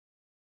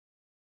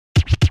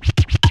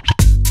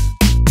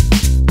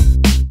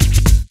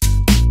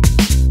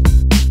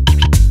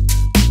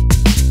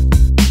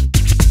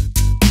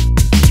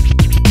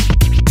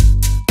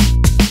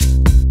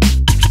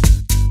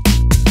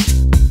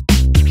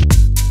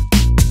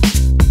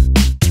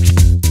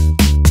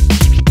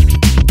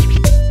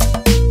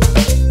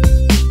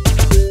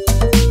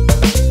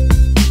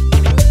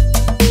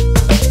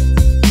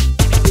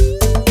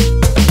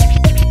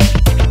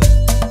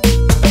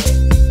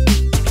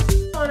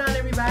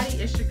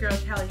everybody, it's your girl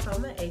Callie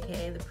Foma,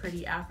 aka the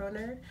Pretty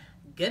Afronerd.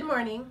 Good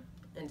morning,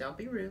 and don't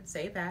be rude,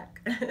 say it back.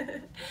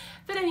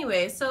 But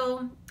anyway,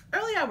 so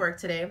early at work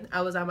today,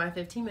 I was on my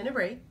 15-minute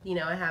break. You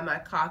know, I had my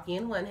coffee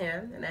in one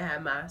hand, and I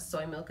had my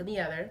soy milk in the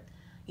other.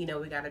 You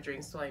know, we gotta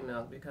drink soy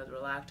milk because we're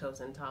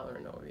lactose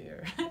intolerant over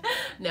here.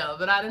 No,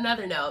 but on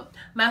another note,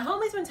 my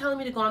homie's been telling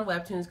me to go on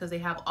Webtoons because they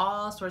have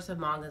all sorts of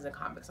mangas and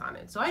comics on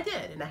it. So I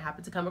did, and I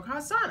happened to come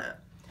across Zana.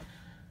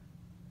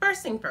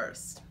 First thing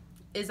first,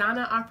 is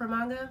Zana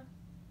Afromanga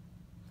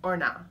or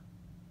nah?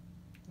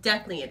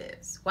 Definitely it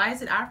is. Why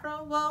is it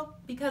Afro? Well,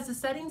 because the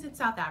setting's in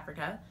South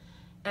Africa,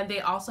 and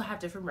they also have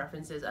different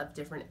references of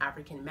different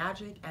African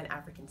magic and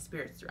African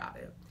spirits throughout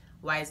it.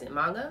 Why is it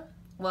manga?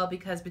 Well,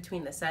 because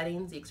between the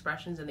settings, the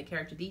expressions, and the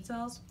character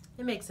details,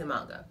 it makes it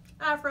manga.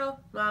 Afro,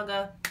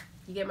 manga,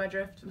 you get my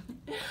drift?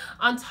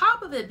 On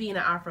top of it being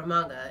an Afro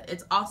manga,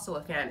 it's also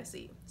a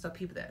fantasy. So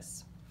peep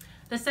this.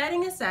 The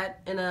setting is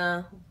set in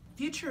a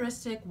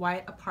futuristic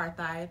white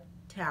apartheid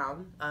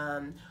town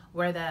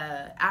where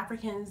the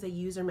Africans, they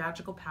use their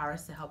magical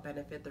powers to help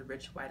benefit the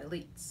rich white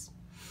elites.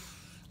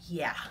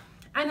 Yeah,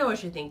 I know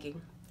what you're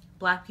thinking.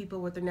 Black people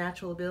with their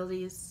natural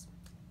abilities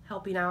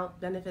helping out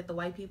benefit the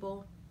white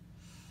people.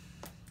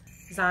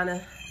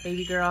 Zana,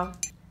 baby girl,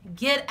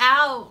 get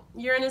out.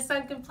 You're in a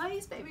sunken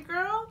place, baby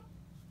girl.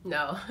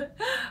 No.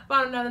 But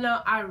on another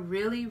note, I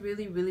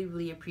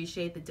really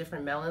appreciate the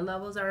different melanin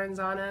levels that are in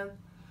Zana.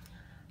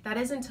 That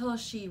is until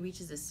she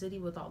reaches the city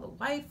with all the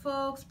white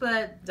folks,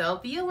 but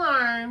don't be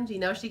alarmed. You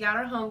know, she got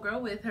her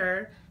homegirl with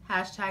her.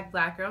 Hashtag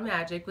Black Girl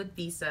Magic with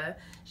Visa.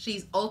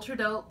 She's ultra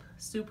dope,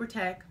 super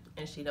tech,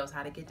 and she knows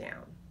how to get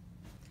down.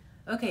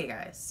 Okay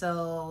guys,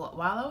 so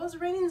while I was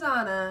reading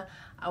Zana,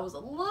 I was a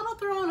little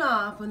thrown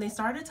off when they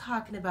started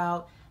talking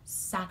about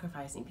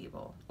sacrificing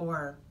people,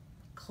 or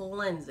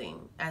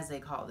cleansing as they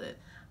called it.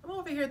 I'm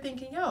over here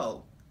thinking,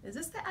 yo, is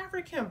this the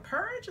African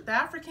purge? The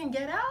African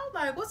get out?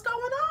 Like, what's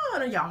going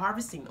on? Are y'all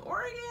harvesting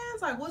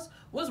organs? Like,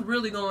 what's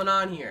really going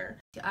on here?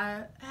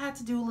 I had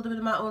to do a little bit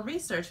of my own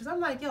research because I'm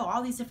like, yo,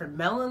 all these different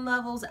melanin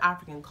levels,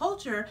 African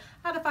culture,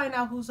 I had to find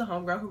out who's the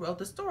homegirl who wrote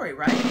the story,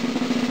 right?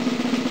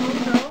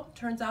 Homegirl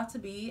turns out to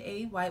be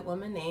a white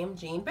woman named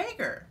Jean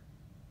Baker.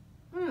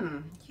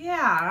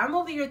 Yeah, I'm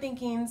over here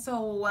thinking,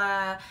 so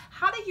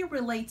how do you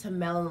relate to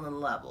melanin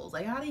levels?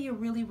 Like, how do you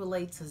really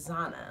relate to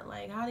Zana?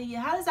 Like, how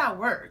does that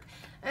work?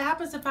 It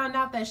happens to find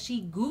out that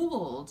she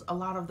Googled a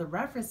lot of the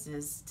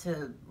references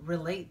to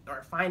relate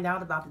or find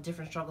out about the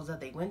different struggles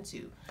that they went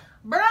to.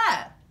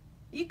 Bruh,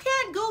 you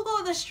can't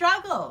Google the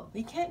struggle.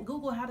 You can't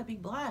Google how to be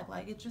black.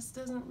 Like, it just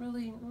doesn't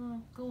really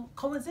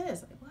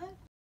coexist. Like, what?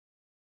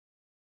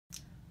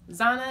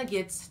 Zana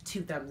gets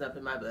 2 thumbs up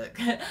in my book.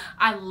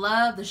 I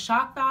love the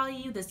shock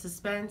value, the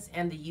suspense,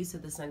 and the use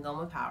of the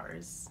Sangoma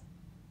powers.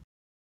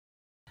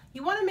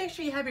 You want to make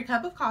sure you have your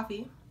cup of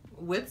coffee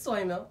with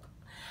soy milk.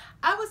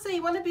 I would say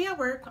you want to be at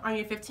work on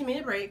your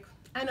 15-minute break.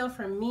 I know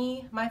for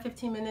me, my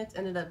 15 minutes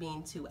ended up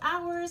being 2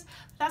 hours.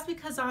 That's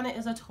because Zana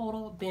is a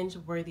total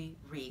binge-worthy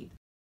read.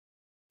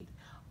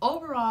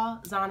 Overall,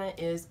 Zana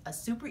is a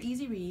super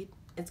easy read.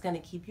 It's going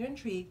to keep you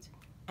intrigued,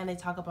 and they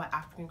talk about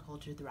African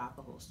culture throughout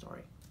the whole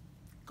story.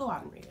 Go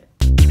out and read it.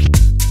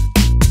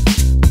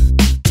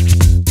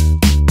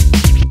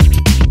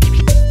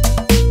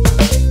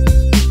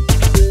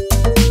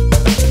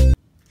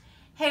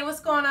 Hey, what's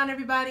going on,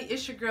 everybody?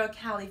 It's your girl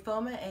Callie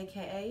Foma,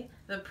 aka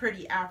the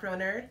Pretty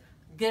Afronerd.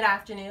 Good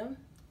afternoon,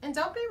 and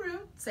don't be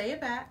rude, say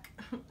it back.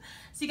 So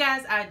you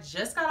guys, I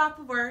just got off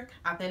of work.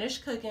 I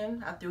finished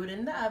cooking. I threw it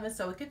in the oven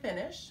so it could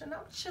finish, and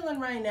I'm chilling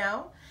right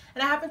now.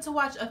 And I happened to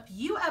watch a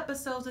few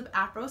episodes of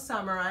Afro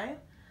Samurai.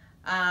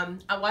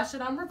 I watched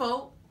it on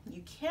Revolt.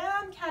 You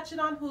can catch it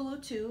on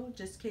Hulu too,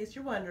 just in case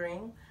you're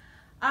wondering.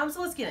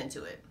 So let's get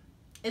into it.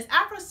 Is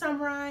Afro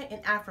Samurai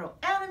an Afro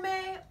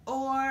anime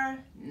or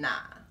nah?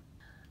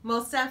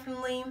 Most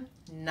definitely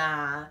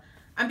nah.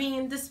 I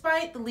mean,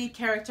 despite the lead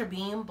character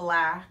being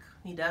black,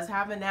 he does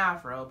have an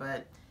afro,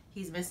 but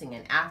he's missing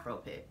an afro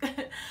pick.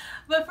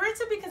 But for it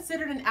to be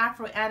considered an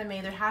Afro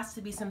anime, there has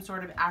to be some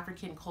sort of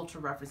African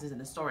cultural references in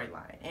the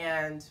storyline,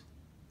 and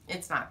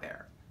it's not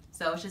there.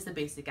 So it's just a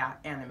basic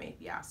anime, if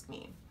you ask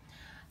me.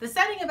 The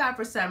setting of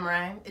Afro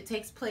Samurai, it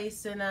takes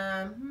place in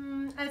a,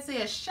 I'd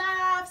say a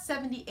Shaft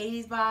 70s,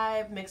 80s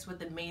vibe mixed with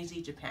the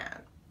Meiji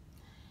Japan.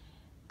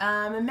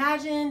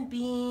 Imagine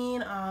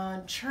being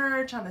on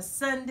church on a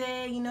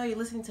Sunday, you know, you're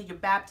listening to your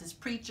Baptist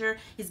preacher,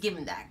 he's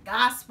giving that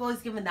gospel, he's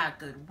giving that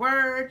good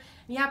word,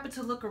 and you happen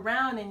to look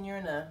around and you're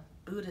in a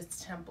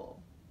Buddhist temple.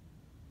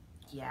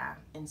 Yeah,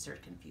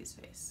 insert confused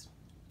face.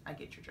 I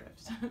get your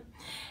drift.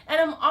 And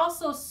I'm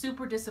also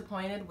super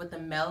disappointed with the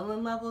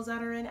melanin levels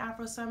that are in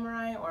Afro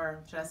Samurai,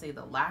 or should I say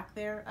the lack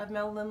there of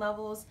melanin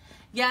levels.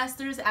 Yes,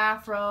 there's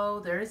Afro,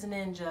 there's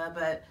Ninja,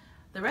 but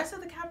the rest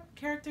of the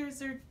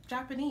characters are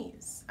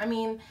Japanese. I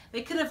mean,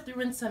 they could have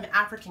thrown in some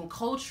African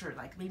culture,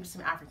 like maybe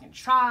some African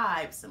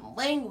tribes, some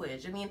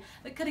language. I mean,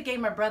 they could have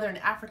gave my brother an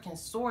African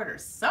sword or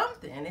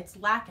something. It's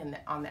lacking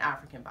on the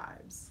African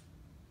vibes.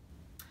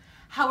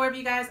 However,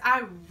 you guys,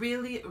 I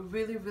really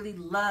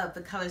love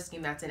the color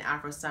scheme that's in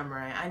Afro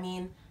Samurai. I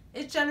mean,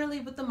 it's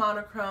generally with the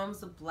monochromes,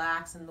 the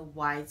blacks and the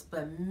whites,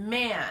 but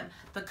man,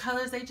 the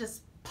colors, they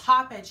just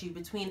pop at you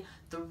between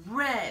the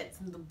reds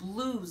and the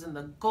blues and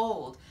the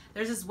gold.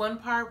 There's this one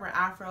part where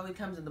Afro, he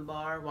comes in the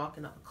bar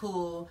walking up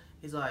cool,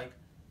 he's like,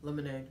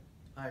 lemonade,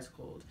 ice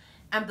cold.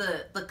 And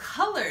the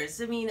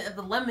colors, I mean,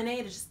 the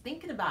lemonade, is just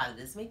thinking about it,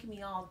 it's making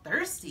me all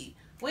thirsty.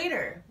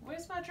 Waiter,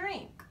 where's my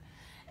drink?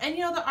 And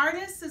you know, the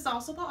artist is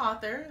also the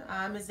author.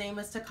 His name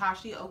is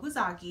Takashi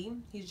Okazaki.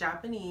 He's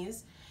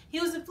Japanese. He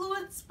was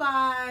influenced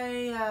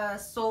by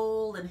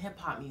soul and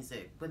hip-hop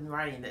music when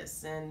writing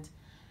this, and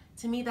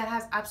to me that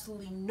has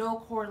absolutely no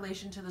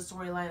correlation to the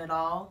storyline at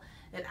all.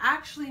 It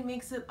actually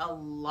makes it a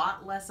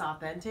lot less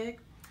authentic.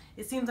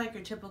 It seems like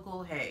your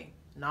typical, hey,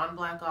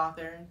 non-black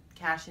author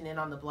cashing in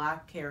on the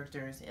black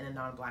characters in a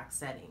non-black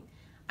setting.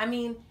 I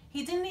mean,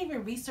 he didn't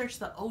even research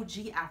the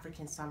OG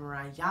African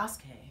samurai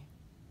Yasuke.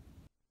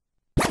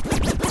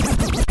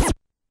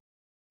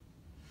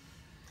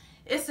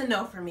 It's a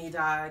no for me,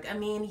 dog. I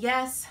mean,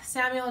 yes,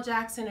 Samuel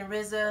Jackson and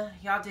RZA,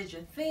 y'all did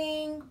your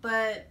thing,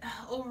 but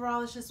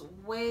overall it's just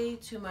way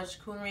too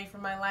much coonery for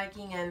my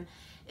liking, and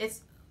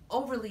it's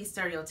overly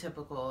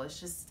stereotypical.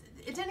 It's just,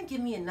 it didn't give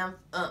me enough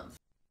oomph.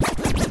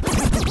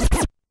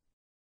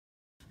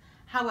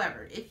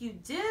 However, if you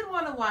did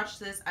want to watch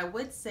this, I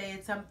would say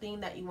it's something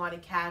that you want to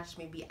catch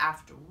maybe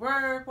after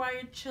work while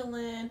you're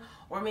chilling,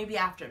 or maybe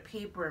after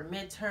paper or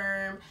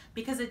midterm,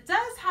 because it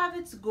does have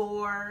its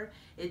gore,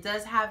 it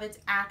does have its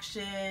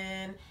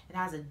action, it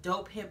has a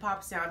dope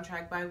hip-hop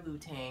soundtrack by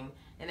Wu-Tang,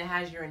 and it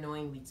has your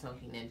annoying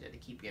weed-smoking ninja to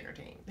keep you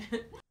entertained.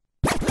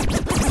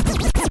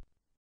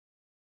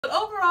 But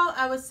overall,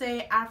 I would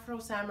say Afro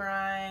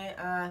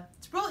Samurai,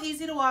 it's real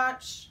easy to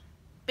watch,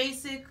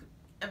 basic,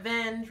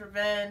 avenge,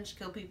 revenge,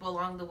 kill people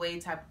along the way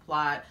type of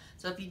plot.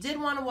 So if you did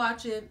want to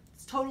watch it,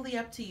 it's totally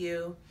up to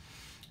you.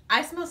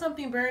 I smell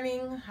something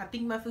burning. I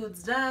think my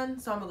food's done,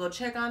 so I'm gonna go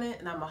check on it,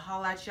 and I'm gonna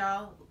holla at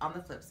y'all on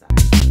the flip side.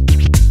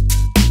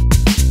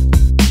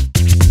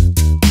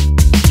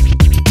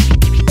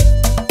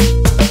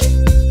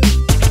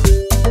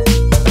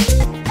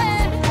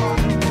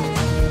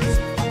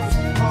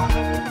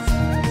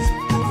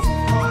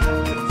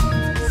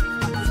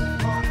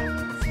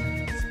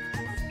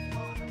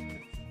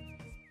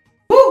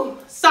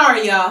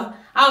 Sorry, y'all.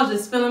 I was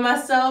just feeling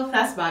myself.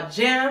 That's my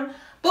jam.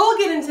 But we'll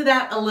get into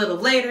that a little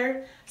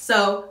later.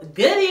 So,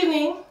 good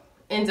evening.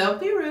 And don't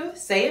be rude.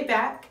 Say it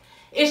back.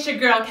 It's your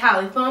girl,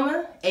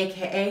 Plummer,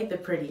 aka the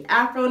Pretty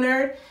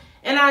Afronerd.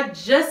 And I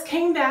just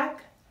came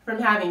back from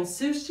having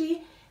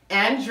sushi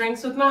and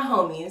drinks with my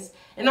homies.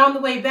 And on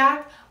the way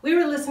back, we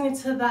were listening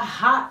to the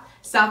hot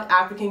South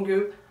African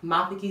group,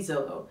 Mafiki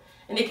Zolo.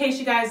 And in case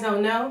you guys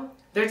don't know,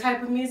 their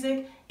type of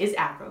music is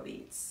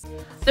Afrobeats.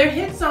 Their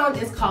hit song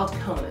is called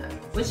Kona,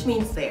 which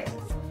means there.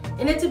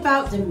 And it's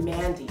about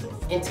demanding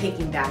and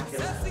taking back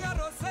your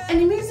love. And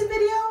the music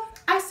video,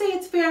 I say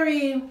it's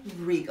very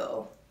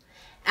regal.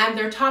 And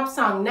their top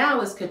song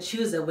now is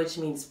Kachuza, which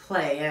means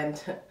play.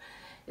 And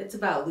it's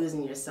about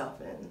losing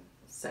yourself in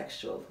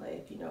sexual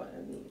play, if you know what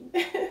I mean.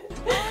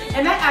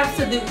 And I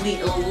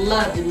absolutely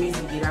love the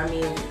music video. I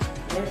mean,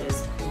 there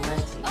is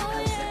plenty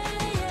of sex.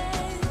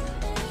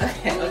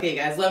 Okay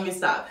guys, let me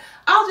stop.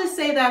 I'll just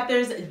say that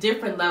there's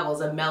different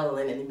levels of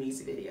melanin in the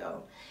music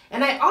video.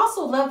 And I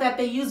also love that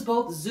they use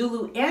both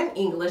Zulu and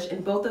English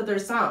in both of their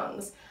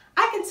songs.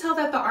 I can tell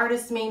that the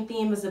artist's main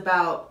theme is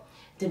about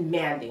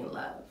demanding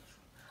love.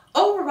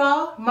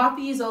 Overall,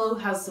 Mafiki Zolo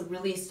has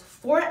released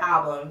 4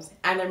 albums,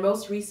 and their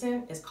most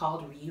recent is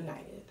called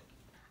Reunited.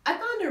 I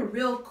found it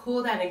real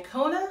cool that in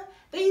Kona,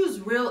 they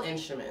use real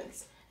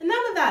instruments, and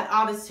none of that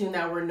autotune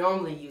that we're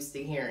normally used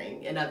to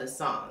hearing in other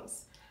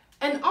songs.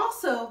 And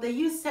also, they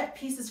use set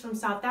pieces from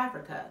South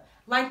Africa,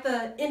 like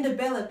the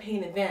Indabella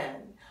painted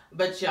van.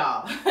 But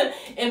y'all,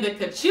 in the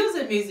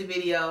Kachuza music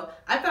video,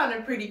 I found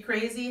it pretty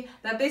crazy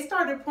that they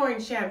started pouring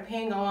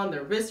champagne on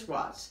the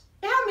wristwatch.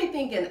 It had me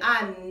thinking,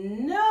 I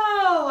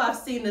know I've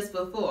seen this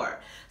before.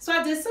 So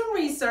I did some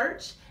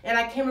research, and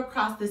I came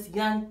across this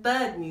Young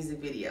Thug music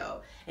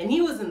video. And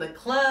he was in the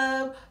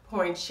club,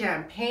 pouring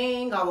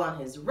champagne all on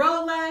his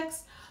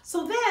Rolex.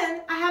 So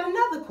then, I had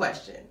another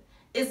question.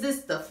 Is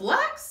this the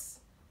flex?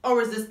 Or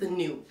is this the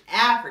new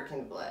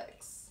African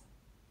flex?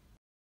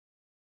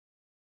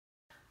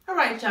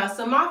 Alright y'all,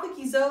 so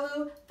Mafiki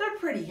Zolo, they're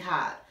pretty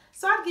hot.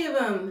 So I'd give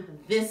them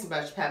this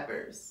much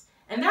peppers.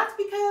 And that's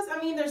because, I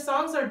mean, their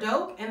songs are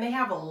dope and they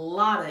have a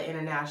lot of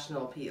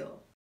international appeal.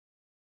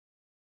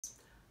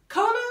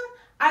 Kona,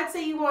 I'd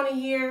say you want to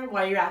hear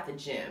while you're at the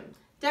gym.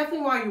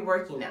 Definitely while you're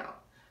working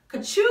out.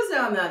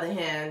 Kachuza, on the other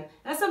hand,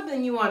 that's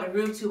something you want to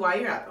groove to while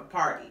you're at the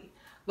party.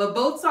 But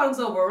both songs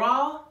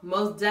overall,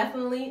 most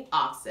definitely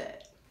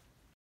offset.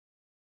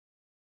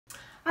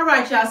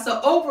 Alright y'all,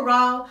 so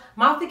overall,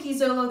 Mafiki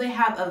Zolo, they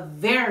have a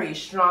very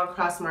strong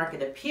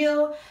cross-market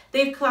appeal.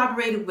 They've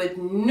collaborated with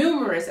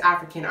numerous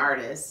African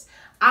artists.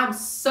 I'm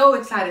so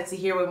excited to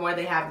hear what more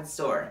they have in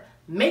store.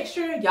 Make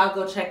sure y'all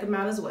go check them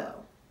out as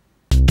well.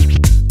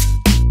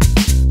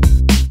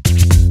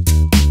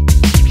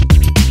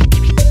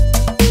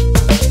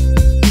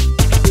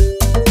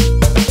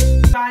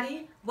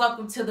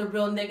 Welcome to the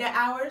Real Nigga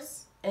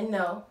Hours. And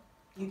no,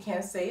 you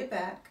can't say it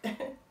back.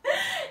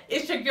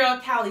 It's your girl,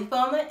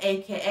 Kolanut,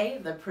 aka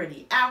the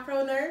Pretty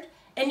Afronerd.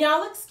 And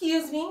y'all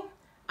excuse me,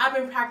 I've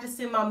been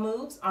practicing my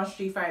moves on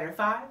Street Fighter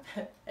V,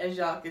 as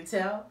y'all can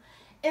tell.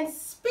 And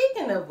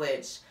speaking of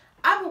which,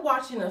 I've been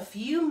watching a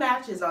few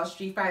matches on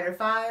Street Fighter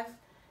V.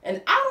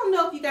 And I don't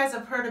know if you guys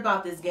have heard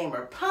about this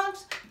gamer Punk,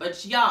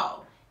 but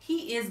y'all,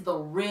 he is the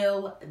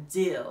real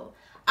deal.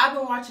 I've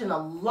been watching a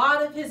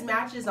lot of his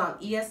matches on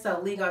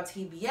ESL League on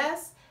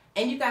TBS,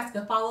 and you guys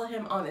can follow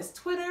him on his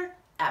Twitter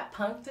at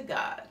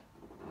Punk2God.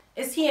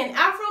 Is he an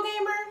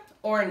Afrogamer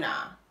or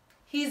nah?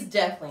 He's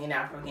definitely an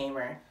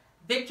Afrogamer.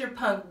 Victor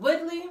Punk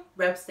Woodley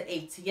reps the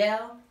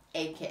ATL,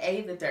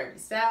 aka the Dirty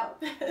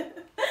South.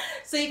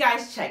 So you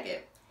guys check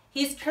it.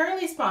 He's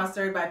currently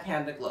sponsored by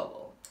Panda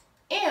Global,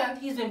 and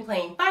he's been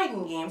playing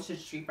fighting games for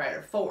Street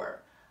Fighter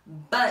 4.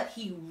 But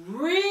he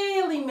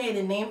really made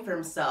a name for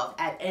himself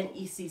at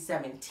NEC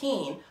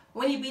 17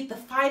 when he beat the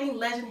fighting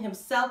legend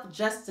himself,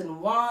 Justin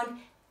Wong,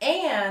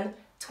 and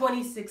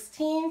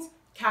 2016's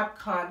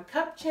Capcom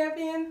Cup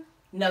champion,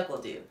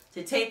 NuckleDu,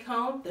 to take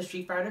home the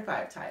Street Fighter V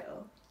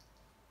title.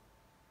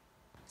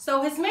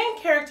 So his main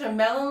character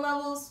melon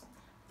levels,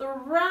 they're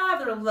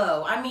rather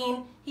low. I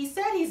mean, he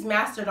said he's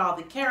mastered all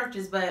the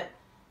characters, but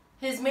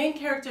his main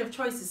character of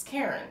choice is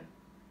Karen,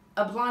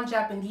 a blonde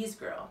Japanese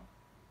girl.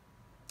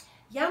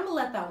 Yeah, I'm gonna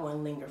let that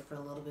one linger for a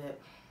little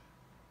bit.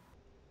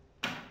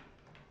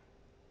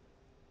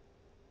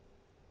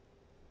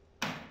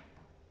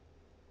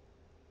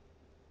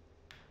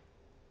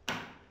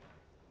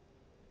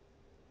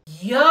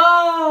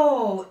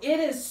 Yo,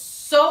 it is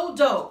so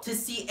dope to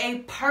see a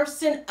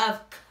person of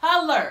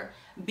color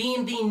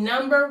being the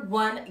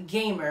 #1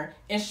 gamer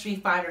in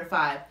Street Fighter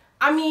V.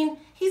 I mean,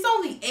 he's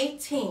only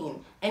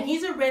 18 and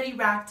he's already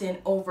racked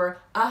in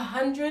over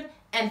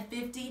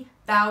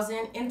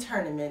 150,000 in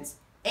tournaments.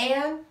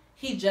 And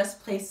he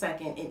just placed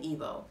second in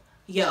Evo.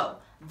 Yo,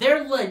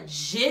 they're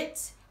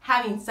legit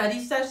having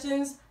study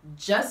sessions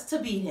just to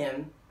beat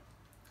him.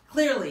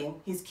 Clearly,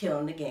 he's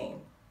killing the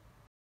game.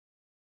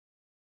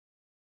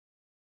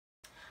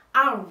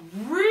 I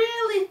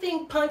really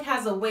think Punk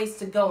has a ways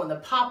to go in the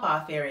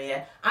pop-off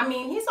area. I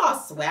mean, he's all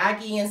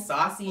swaggy and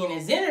saucy in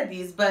his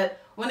interviews, but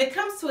when it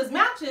comes to his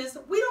matches,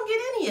 we don't get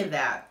any of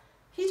that.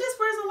 He just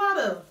wears a lot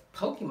of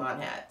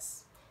Pokemon hats.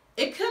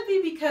 It could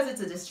be because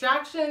it's a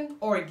distraction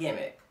or a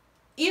gimmick.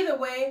 Either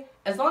way,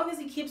 as long as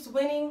he keeps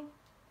winning,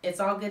 it's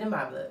all good in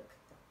my book.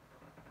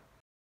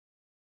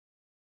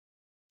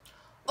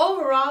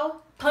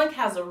 Overall, Punk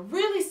has a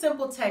really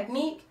simple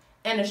technique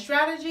and a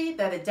strategy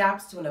that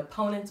adapts to an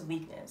opponent's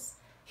weakness.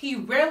 He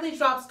rarely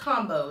drops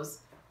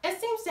combos and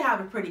seems to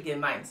have a pretty good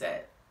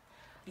mindset.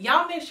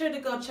 Y'all make sure to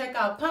go check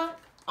out Punk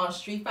on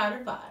Street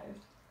Fighter V.